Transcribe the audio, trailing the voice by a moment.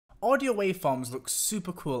Audio waveforms look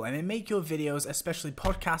super cool and they make your videos, especially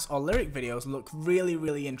podcasts or lyric videos, look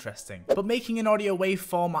really interesting. But making an audio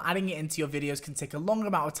waveform or adding it into your videos can take a long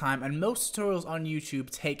amount of time, and most tutorials on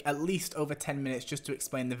YouTube take at least over 10 minutes just to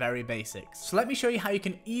explain the very basics. So let me show you how you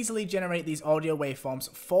can easily generate these audio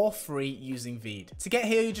waveforms for free using VEED. To get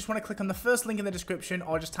here, you just want to click on the first link in the description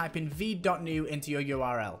or just type in veed.new into your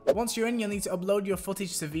URL. Once you're in, you'll need to upload your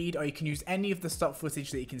footage to VEED, or you can use any of the stock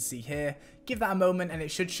footage that you can see here. Give that a moment and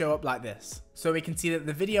it should show up like this. So we can see that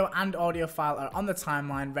the video and audio file are on the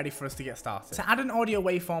timeline, ready for us to get started. To add an audio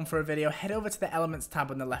waveform for a video, head over to the Elements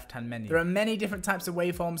tab on the left-hand menu. There are many different types of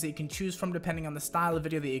waveforms that you can choose from depending on the style of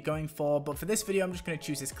video that you're going for, but for this video I'm just going to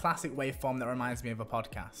choose this classic waveform that reminds me of a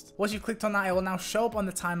podcast. Once you've clicked on that, it will now show up on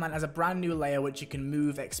the timeline as a brand new layer which you can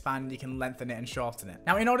move, expand, you can lengthen it and shorten it.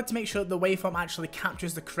 Now in order to make sure that the waveform actually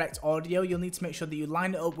captures the correct audio, you'll need to make sure that you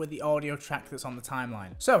line it up with the audio track that's on the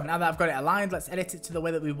timeline. So now that I've got it aligned, let's edit it to the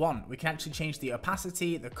way that we want. We can actually change the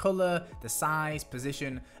opacity, the color, the size,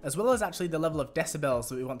 position, as well as actually the level of decibels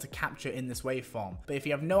that we want to capture in this waveform. But if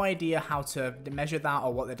you have no idea how to measure that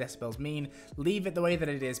or what the decibels mean, leave it the way that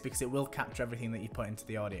it is because it will capture everything that you put into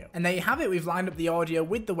the audio. And there you have it, we've lined up the audio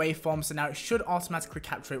with the waveform, so now it should automatically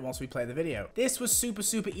capture it once we play the video. This was super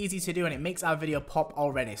easy to do and it makes our video pop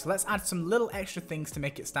already. So let's add some little extra things to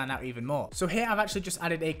make it stand out even more. So here I've actually just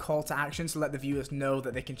added a call to action to let the viewers know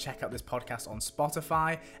that they can check out this podcast on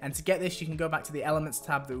Spotify. And to get this, you can go back to the Elements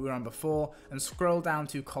tab that we were on before and scroll down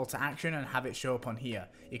to call to action and have it show up on here.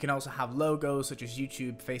 You can also have logos such as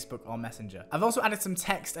YouTube, Facebook or Messenger. I've also added some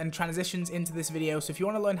text and transitions into this video, so if you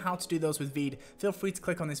want to learn how to do those with VEED, feel free to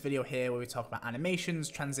click on this video here where we talk about animations,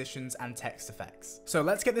 transitions and text effects. So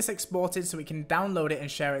let's get this exported so we can download it and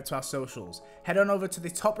share it to our socials. Head on over to the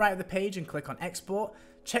top right of the page and click on export.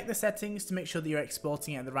 Check the settings to make sure that you're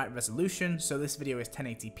exporting it at the right resolution. So this video is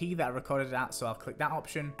 1080p that I recorded it at, so I'll click that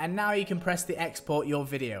option. And now you can press the export your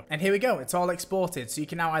video. And here we go, it's all exported. So you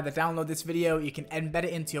can now either download this video, you can embed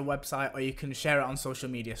it into your website, or you can share it on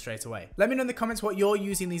social media straight away. Let me know in the comments what you're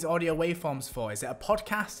using these audio waveforms for. Is it a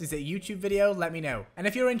podcast? Is it a YouTube video? Let me know. And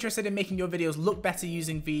if you're interested in making your videos look better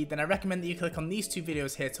using VEED, then I recommend that you click on these two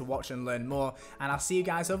videos here to watch and learn more. And I'll see you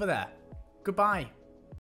guys over there. Goodbye.